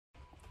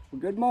Well,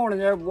 good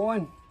morning,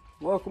 everyone.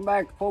 Welcome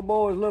back to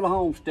Poorboys Little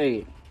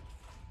Homestead.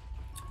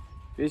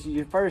 If this is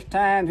your first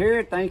time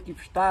here, thank you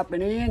for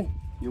stopping in.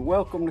 You're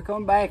welcome to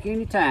come back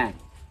anytime.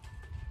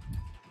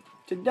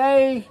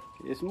 Today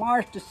is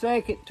March the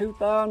 2nd,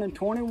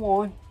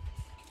 2021,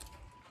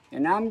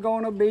 and I'm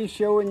going to be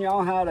showing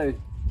y'all how to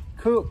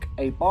cook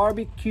a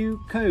barbecue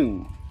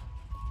coon.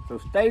 So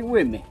stay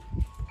with me.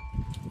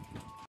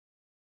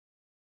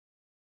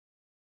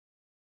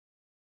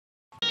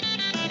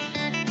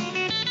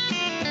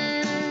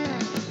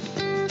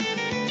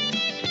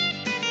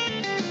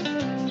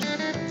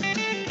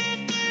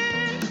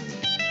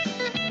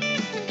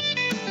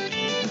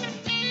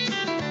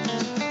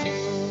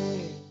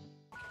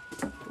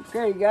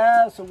 Okay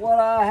guys, so what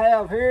I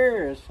have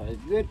here is a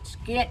good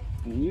skit,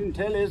 and you can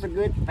tell it's a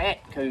good fat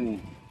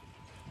coon.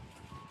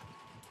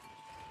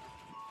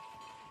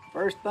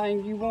 First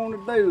thing you want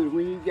to do is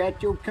when you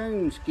got your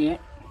coon skint,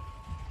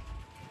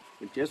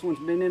 which this one's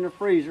been in the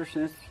freezer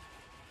since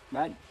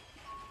about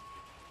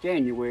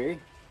January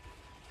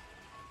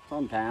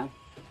sometime.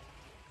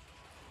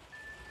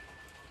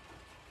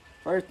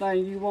 First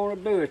thing you want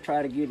to do is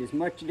try to get as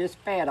much of this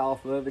fat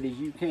off of it as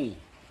you can.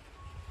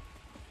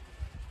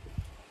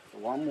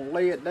 So I'm going to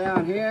lay it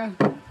down here.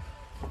 But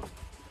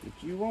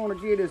you want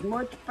to get as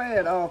much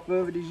fat off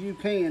of it as you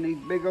can, these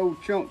big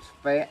old chunks of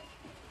fat.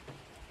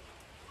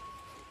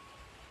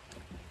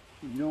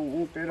 You don't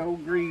want that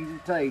old greasy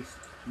taste.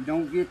 If you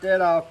don't get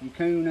that off, your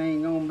coon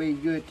ain't going to be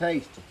good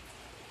tasting.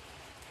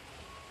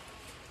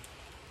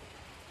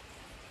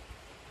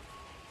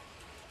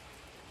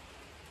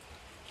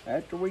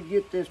 After we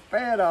get this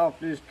fat off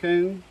this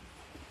coon,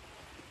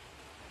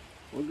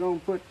 we're going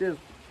to put this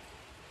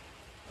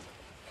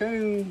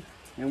coon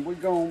and we're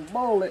going to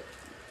boil it.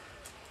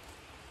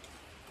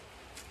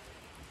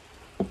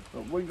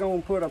 But we're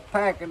going to put a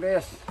pack of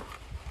this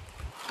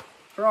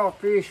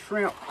crawfish,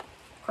 shrimp,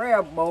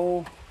 crab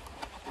bowl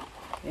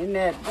in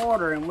that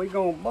water, and we're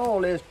going to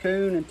boil this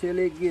coon until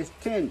it gets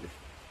tender.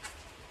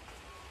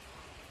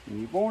 And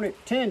you want it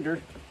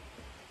tender.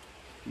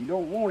 You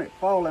don't want it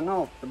falling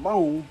off the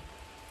bone.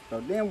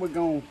 So then we're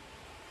going to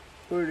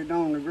put it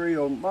on the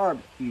grill and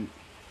barbecue.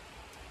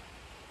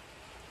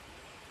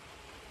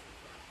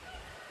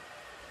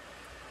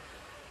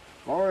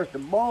 As far as the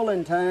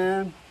boiling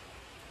time,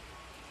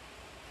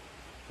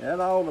 that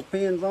all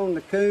depends on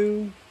the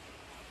coon,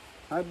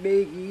 how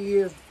big he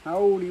is, how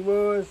old he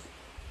was.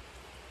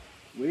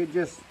 We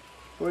just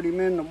put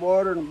him in the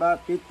water, and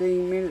about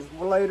 15 minutes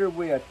later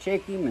we'll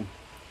check him, and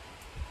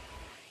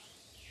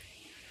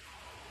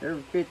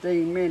every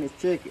 15 minutes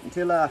check it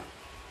until I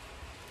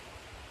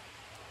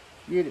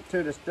get it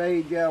to the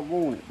stage I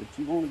want it. But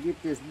you want to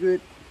get this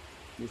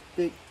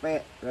thick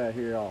fat right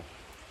here off.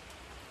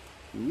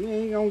 You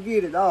ain't gonna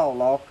get it all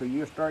off, because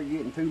you'll start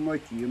getting too much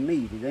of your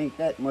meat. It ain't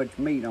that much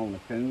meat on the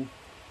coon.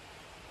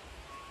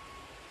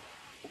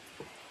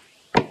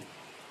 But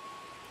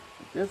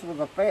this was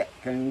a fat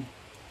coon.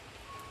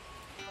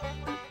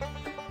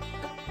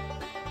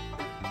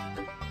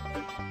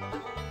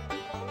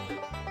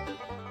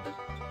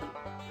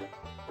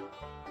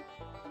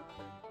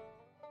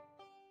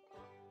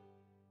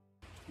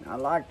 I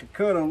like to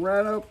cut them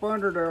right up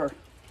under their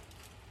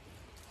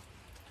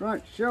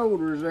front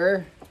shoulders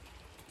there.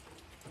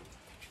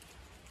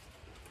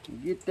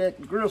 And get that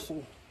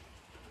gristle.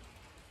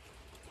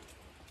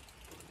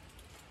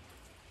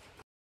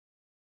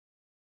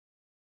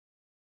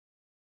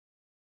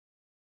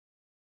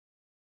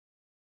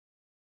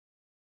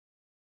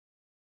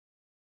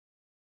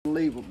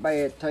 Leave a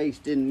bad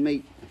taste in the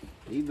meat,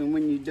 even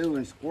when you're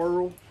doing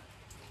squirrel.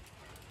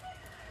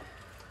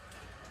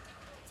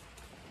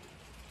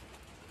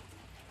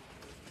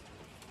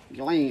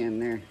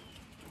 Gland there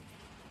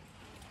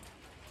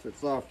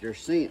sets off your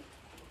scent.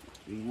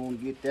 You want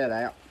to get that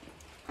out.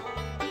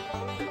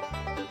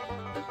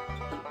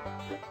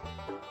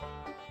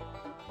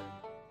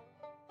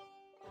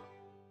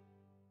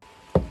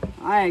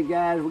 Alright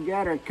guys, we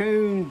got our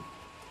coon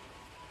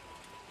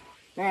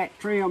fat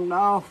trimmed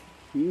off.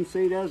 You can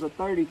see there's a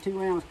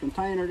 32-ounce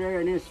container there,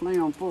 and it's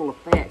slim full of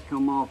fat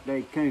come off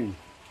that coon.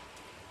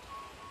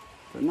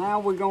 So now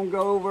we're going to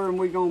go over and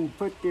we're going to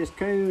put this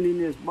coon in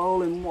this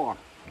boiling water.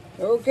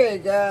 Okay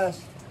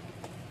guys,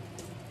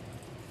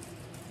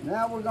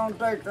 now we're going to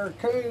take our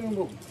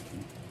coon,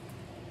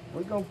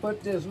 we're going to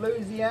put this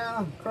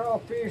Louisiana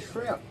crawfish,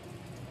 shrimp,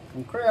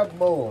 and crab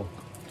bowl.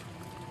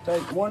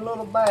 Take one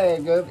little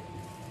bag of it,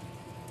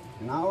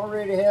 and I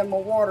already have my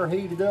water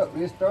heated up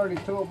and it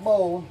started to a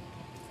boil.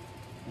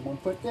 I'm going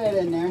to put that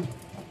in there,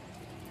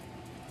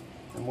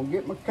 and we'll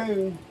get my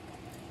coon.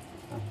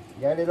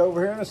 I got it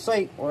over here in a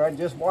sink where I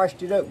just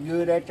washed it up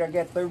good after I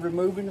got through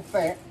removing the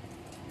fat.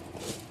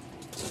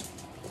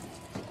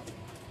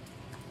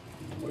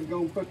 We're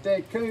going to put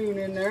that coon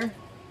in there.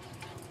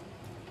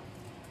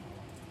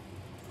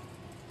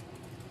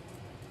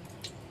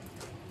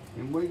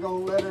 And we're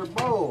going to let her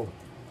boil.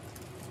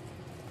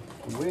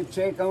 And we'll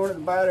check on it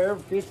about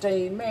every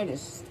 15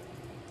 minutes.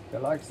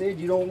 But like I said,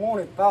 you don't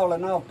want it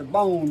falling off the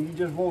bone, you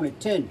just want it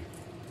tender.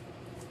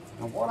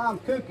 Now what I'm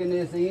cooking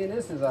this in,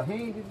 this is a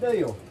handy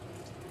deal.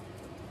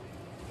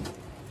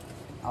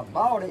 I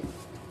bought it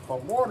for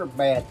water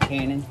bath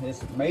canning.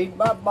 It's made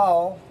by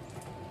Ball.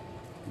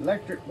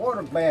 Electric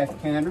water bath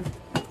canner.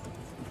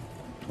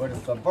 But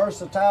it's a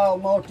versatile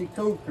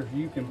multi-cooker.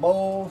 You can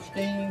boil,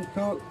 steam,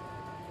 cook,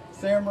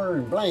 simmer,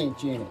 and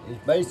blanch in it.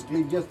 It's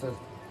basically just a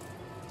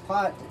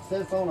pot that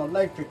sits on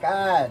electric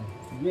eye.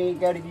 You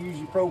ain't got to use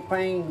your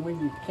propane when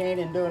you're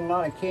canning, doing a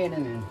lot of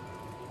canning, and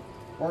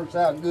works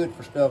out good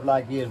for stuff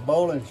like this.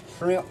 Boiling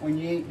shrimp when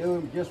you ain't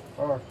doing it just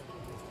for a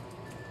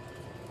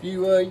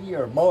few of you,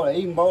 or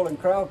even boiling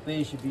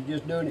crawfish if you're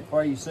just doing it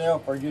for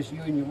yourself or just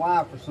you and your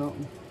wife or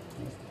something.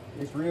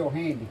 It's real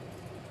handy.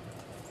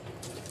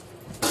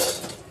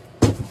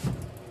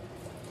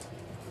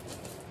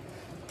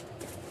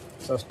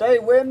 So stay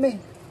with me.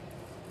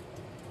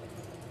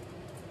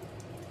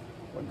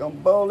 We're gonna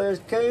boil this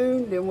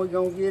coon, then we're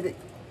gonna get it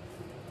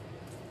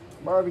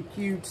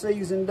barbecued,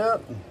 seasoned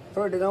up, and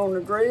put it on the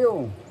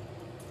grill.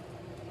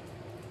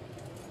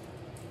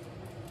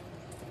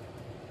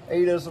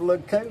 Eat us a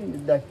little coon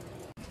today.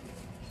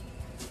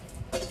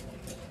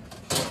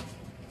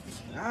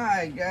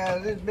 Alright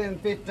guys, it's been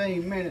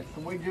 15 minutes,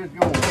 so we just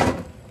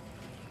gonna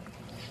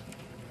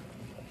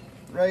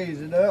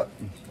raise it up.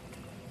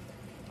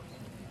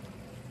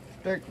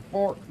 Stick the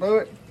fork through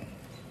it.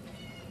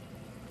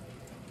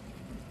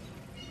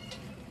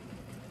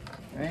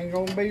 Ain't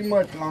gonna be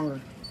much longer.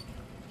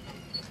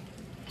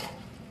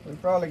 We're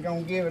probably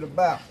gonna give it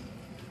about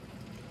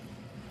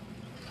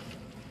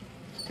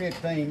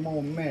 15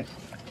 more minutes.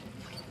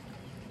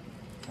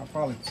 I'll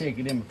probably check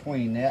it in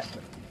between that,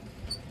 but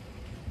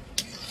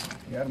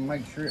you gotta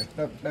make sure it's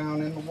stuck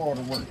down in the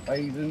water where it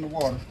stays in the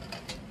water.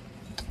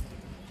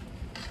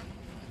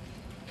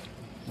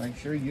 Make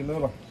sure your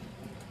little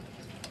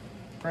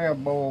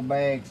crab bowl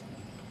bags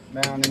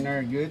down in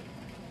there good.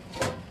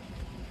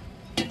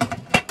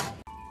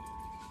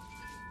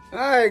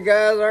 Alright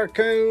guys, our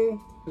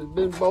coon has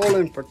been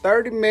boiling for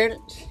 30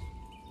 minutes.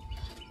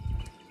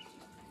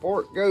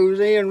 Pork goes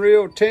in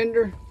real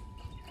tender.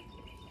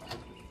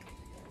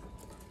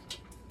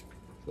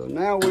 So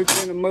now we're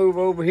going to move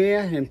over here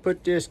and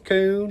put this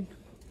coon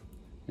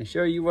and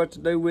show you what to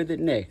do with it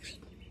next.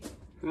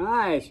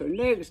 Alright, so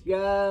next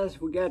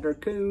guys, we got our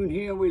coon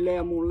here. I'm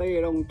gonna lay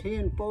it on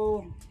tin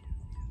foil.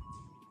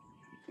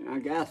 And I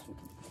got some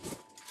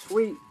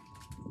sweet,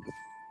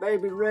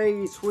 Baby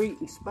Ray's sweet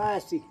and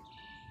spicy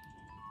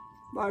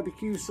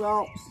barbecue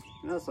sauce.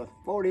 That's a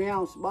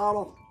 40-ounce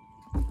bottle.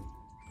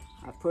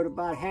 I put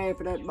about half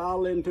of that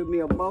bottle into me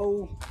a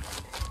bowl.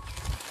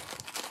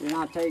 Then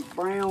I take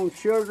brown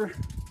sugar,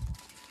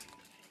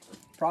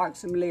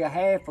 approximately a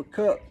half a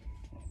cup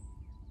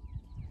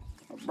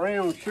of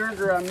brown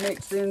sugar. I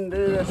mix into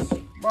this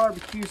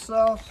barbecue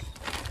sauce.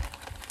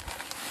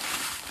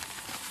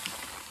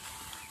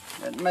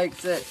 That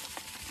makes that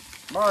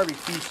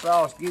barbecue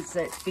sauce, gets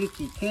that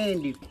sticky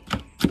candy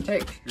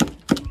texture.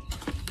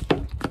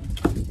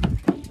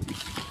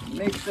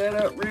 Mix that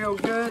up real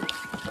good.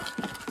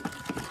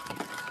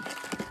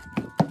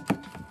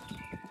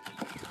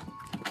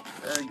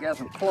 There, got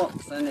some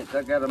clumps in it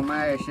I gotta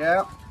mash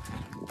out.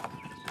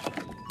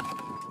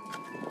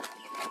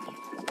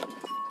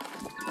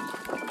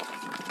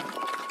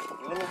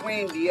 A little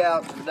windy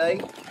out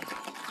today.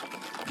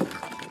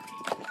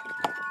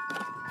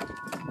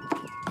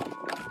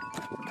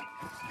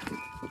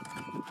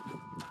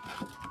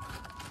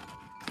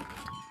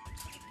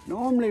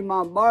 Normally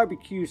my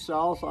barbecue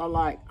sauce, I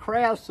like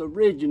Kraft's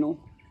Original,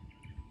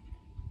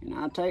 and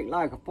I take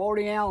like a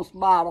 40-ounce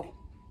bottle,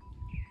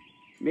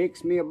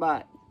 mix me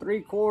about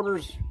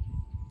 3/4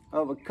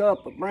 of a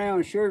cup of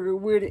brown sugar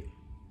with it,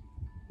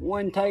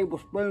 1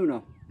 tablespoon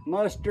of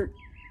mustard,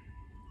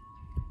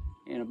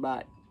 and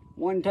about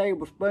 1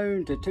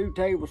 tablespoon to 2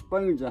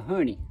 tablespoons of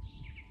honey.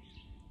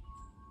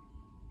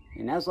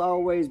 And that's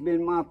always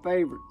been my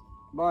favorite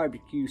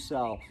barbecue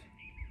sauce.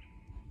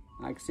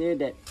 Like I said,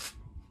 that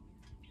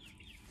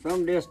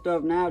some of this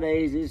stuff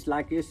nowadays is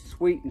like it's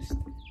sweet and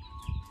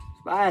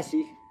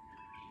spicy.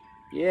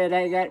 Yeah,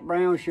 they got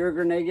brown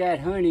sugar and they got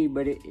honey,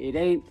 but it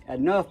ain't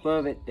enough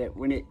of it that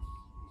when it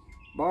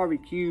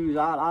barbecues,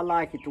 I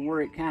like it to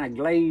where it kind of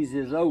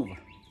glazes over.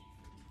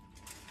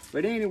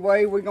 But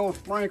anyway, we're gonna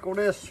sprinkle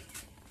this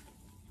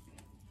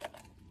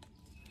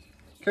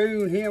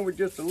coon here with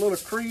just a little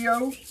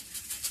Creole.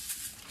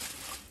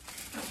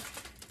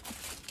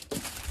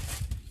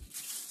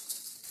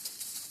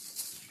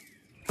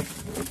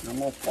 I'm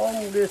gonna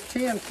fold this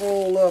tin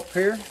foil up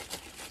here.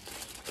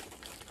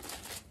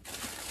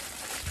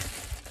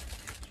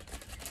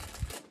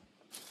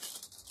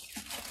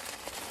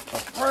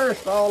 But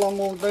first, all I'm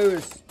gonna do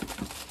is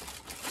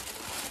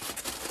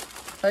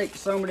take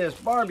some of this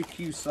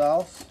barbecue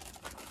sauce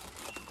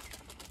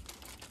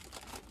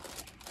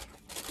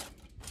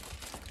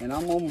and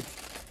I'm gonna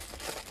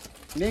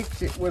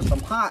mix it with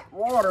some hot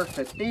water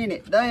to thin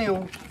it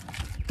down.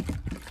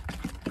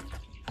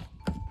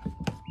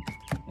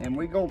 And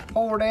we're gonna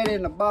pour that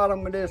in the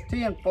bottom of this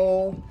tin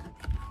foil.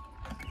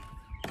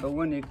 So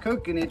when you're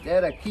cooking it,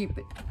 that'll keep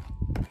it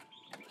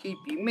keep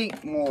your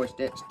meat moist,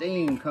 that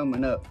steam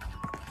coming up.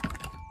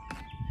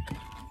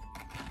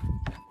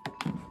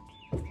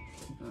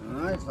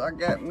 Alright, so I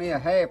got me a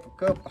half a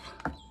cup of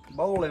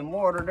boiling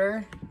water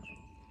there.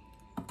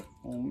 I'm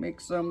gonna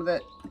mix some of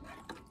that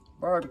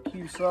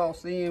barbecue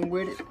sauce in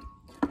with it.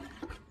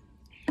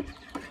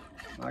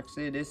 Like I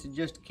said, this is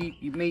just to keep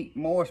your meat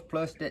moist,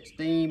 plus that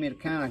steam, it'll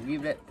kind of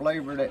give that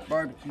flavor of that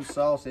barbecue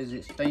sauce as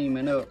it's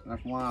steaming up.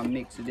 That's why I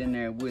mix it in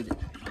there with it.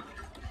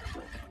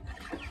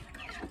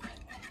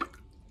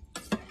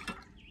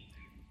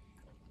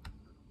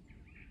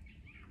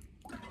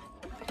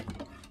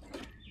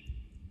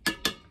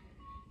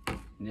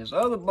 And this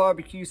other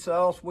barbecue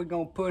sauce we're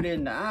gonna put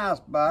in the ice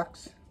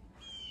box.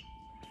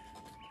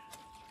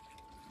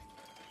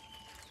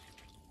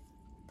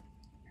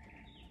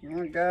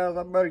 Well, guys,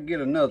 I better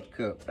get another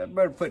cup. I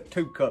better put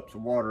 2 cups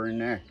of water in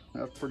there.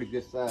 That's a pretty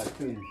good size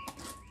tuna.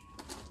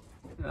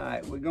 All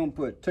right, we're gonna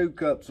put 2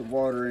 cups of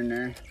water in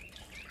there.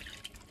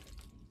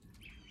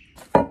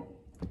 I'm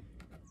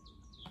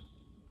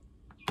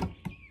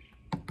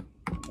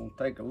gonna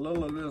take a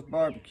little of this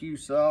barbecue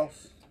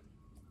sauce,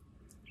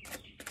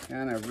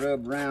 kind of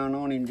rub around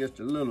on him just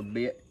a little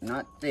bit,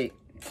 not thick.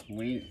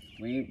 We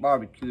ain't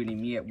barbecued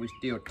him yet. We're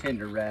still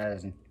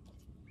tenderizing.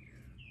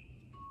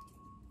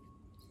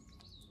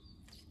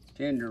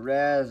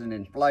 Tenderizing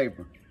and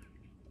flavoring.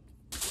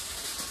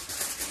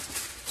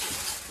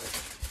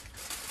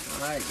 All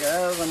right,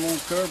 guys, I'm gonna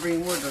cover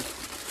him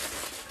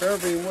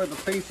with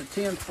a piece of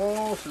tin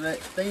foil so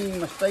that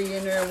steam will stay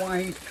in there while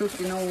he's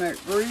cooking on that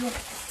grill.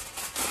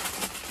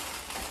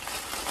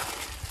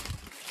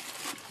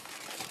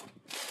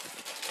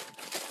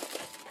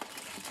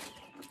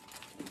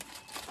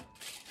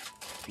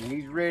 And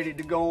he's ready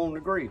to go on the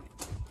grill.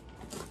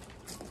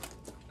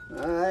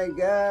 Alright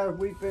guys,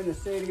 we finna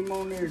set him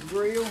on this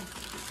grill.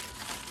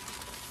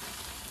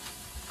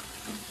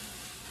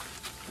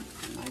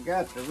 And I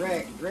got the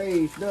rack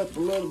raised up a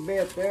little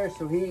bit there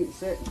so he ain't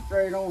sitting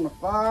straight on the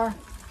fire.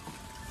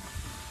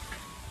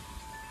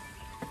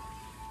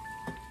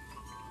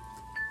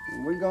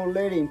 And we're gonna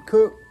let him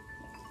cook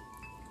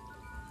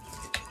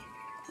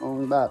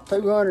on about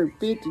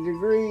 250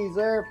 degrees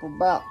there for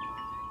about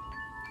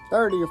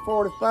 30 or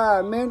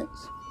 45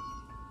 minutes.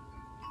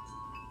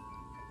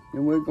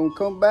 Then we're gonna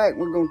come back,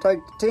 we're gonna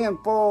take the tin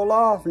foil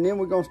off, and then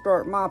we're gonna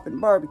start mopping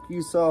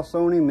barbecue sauce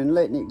on him and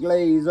letting it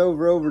glaze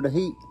over the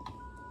heat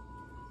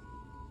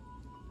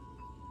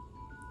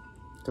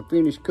to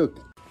finish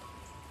cooking.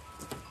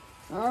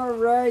 All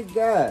right,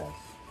 guys.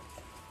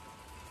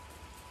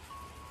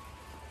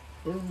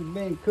 This has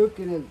been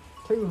cooking at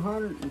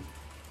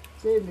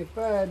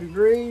 275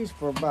 degrees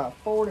for about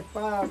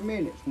 45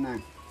 minutes now.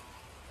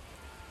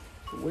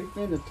 So we're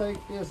finna take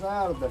this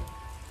out of the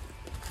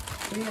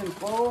tin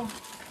foil.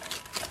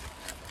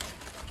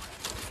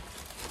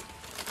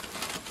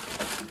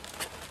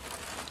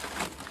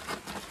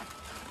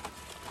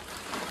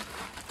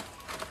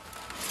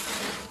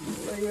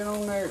 Lay it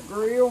on that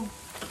grill.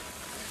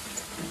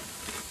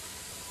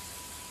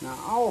 Now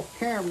off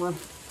camera,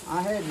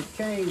 I had to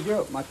change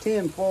up. My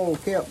tin foil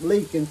kept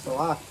leaking, so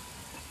I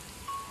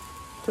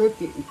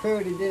took it and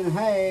cut it in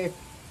half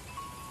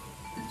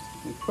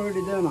and put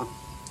it in a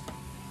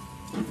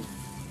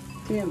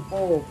tin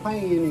foil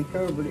pan and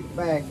covered it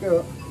back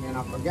up. And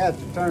I forgot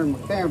to turn my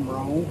camera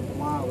on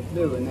while I was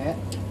doing that.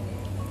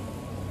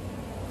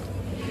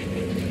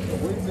 So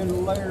we're gonna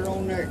layer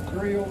on that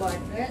grill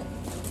like that.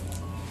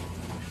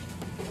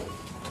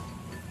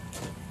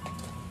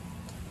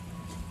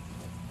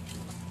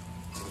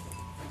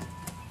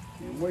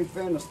 And we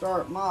finna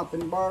start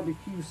mopping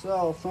barbecue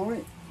sauce on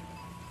it.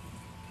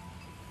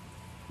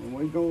 And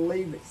we're gonna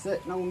leave it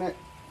sitting on that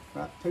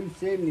about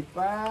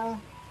 275.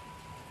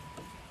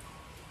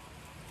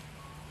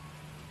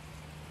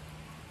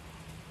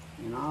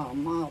 And I'll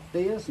mop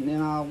this, and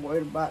then I'll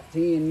wait about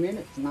 10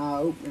 minutes and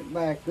I'll open it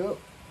back up.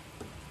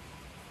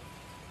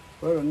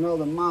 Put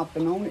another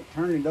mopping on it,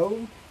 turn it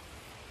over.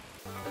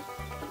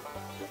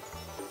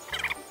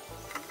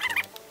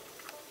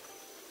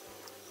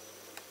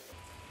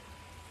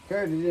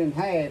 Cut it in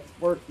half,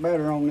 works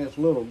better on this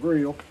little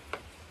grill.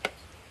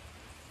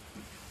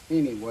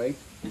 Anyway.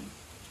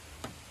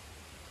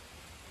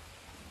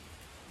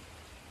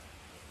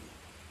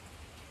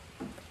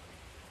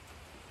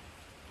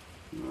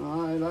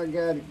 Alright, I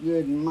got it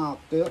good and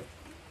mopped up.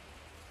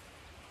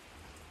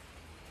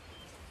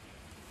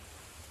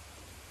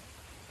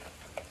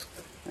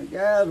 Now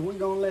guys, we're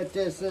gonna let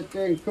that sit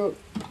there and cook.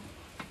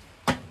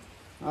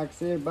 Like I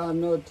said, about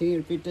another 10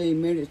 or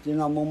 15 minutes,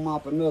 then I'm gonna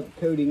mop another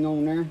coating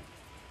on there.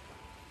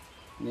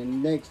 And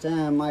then the next time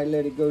I might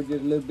let it go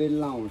just a little bit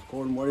longer,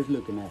 according to what it's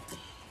looking at.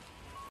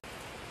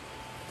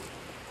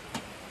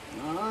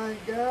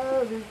 Alright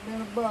guys, it's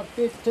been about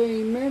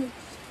 15 minutes.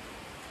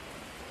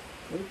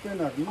 We're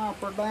gonna mop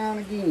her down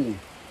again.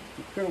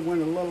 It could have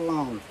went a little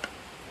longer.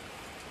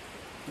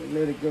 We'll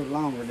let it go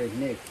longer this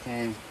next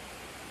time.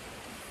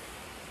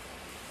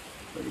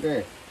 Look at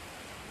that.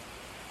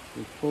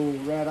 Just pull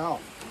right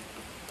off.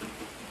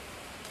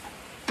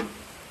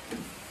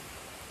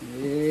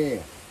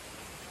 Yeah.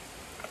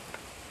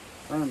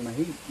 Turn my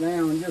heat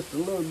down just a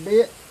little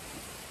bit.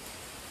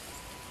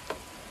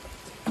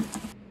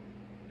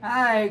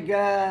 Alright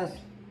guys,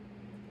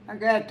 I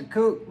got the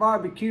cooked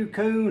BBQ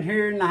coon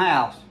here in the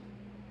house.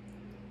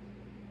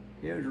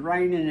 It was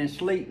raining and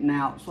sleeting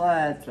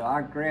outside, so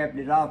I grabbed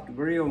it off the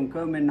grill and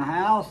come in the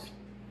house.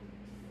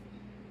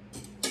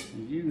 As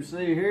you can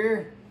see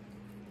here,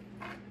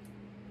 how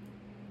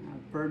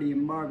pretty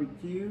and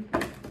barbecue.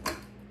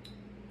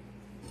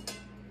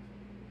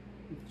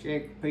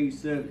 Check a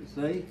piece of it,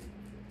 see?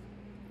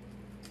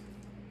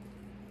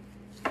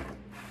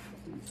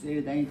 See,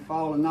 it ain't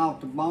falling off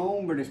the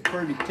bone, but it's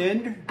pretty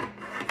tender.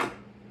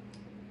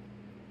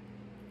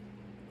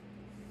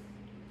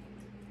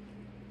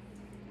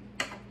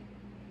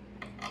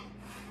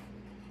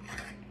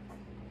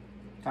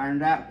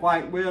 Turned out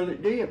quite well,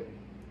 it did.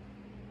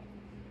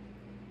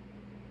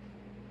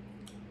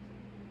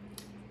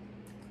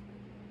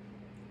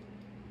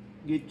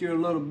 Get you a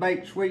little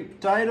baked sweet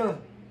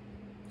potato,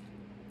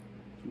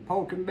 some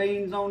pork and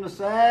beans on the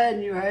side,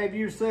 and you have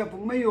yourself a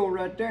meal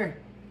right there.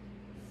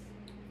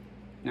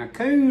 Now,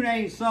 coon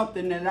ain't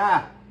something that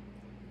I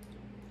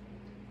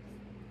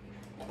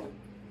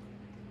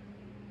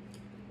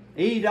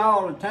eat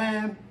all the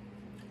time.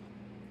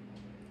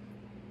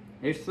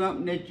 It's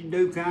something that you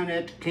do kind of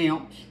at the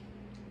camps.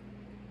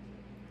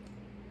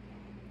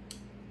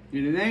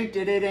 And it ain't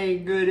that it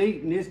ain't good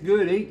eating, it's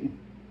good eating.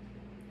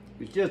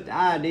 It's just the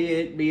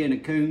idea of it being a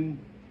coon.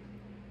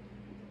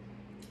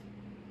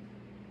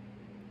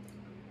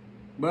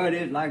 But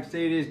it's, like I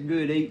said, it's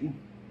good eating.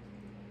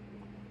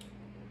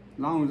 As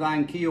long as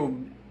I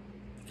can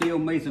kill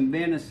me some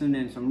venison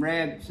and some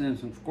rabbits and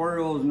some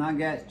squirrels, and I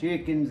got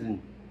chickens,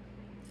 and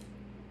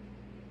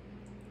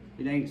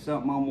it ain't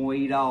something I'm gonna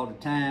eat all the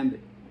time. But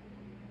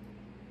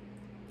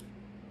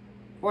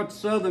what the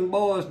southern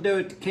boys do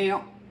at the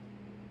camp,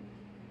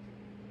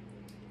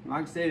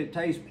 like I said, it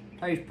tastes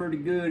pretty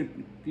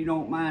good. If you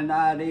don't mind the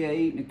idea of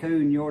eating a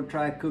coon, you ought to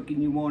try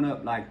cooking you one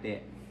up like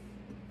that.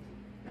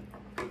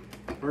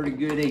 Pretty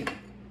good eating.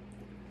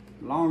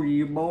 The longer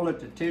you boil it,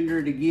 the tenderer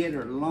it get,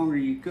 or the longer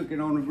you cook it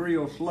on the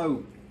grill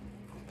slow.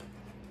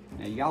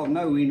 Now y'all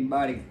know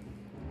anybody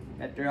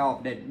that there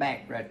off that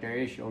back right there,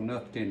 it's sure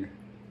enough tender.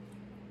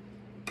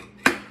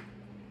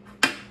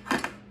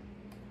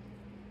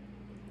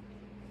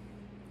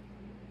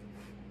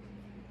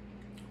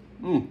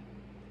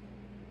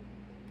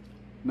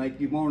 Make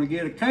you want to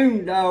get a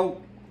coon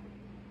dog.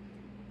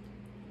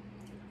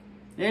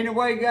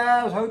 Anyway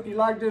guys, hope you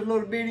liked this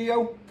little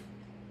video.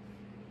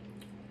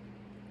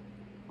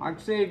 Like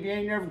I said, if you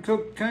ain't never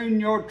cooked coon,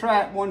 you ought to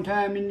try it one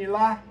time in your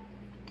life.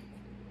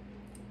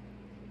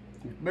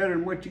 It's better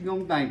than what you're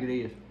gonna think it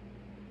is.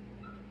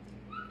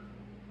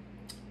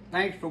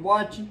 Thanks for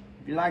watching.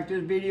 If you like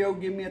this video,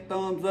 give me a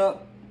thumbs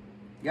up.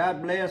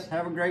 God bless.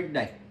 Have a great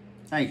day.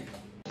 Thank you.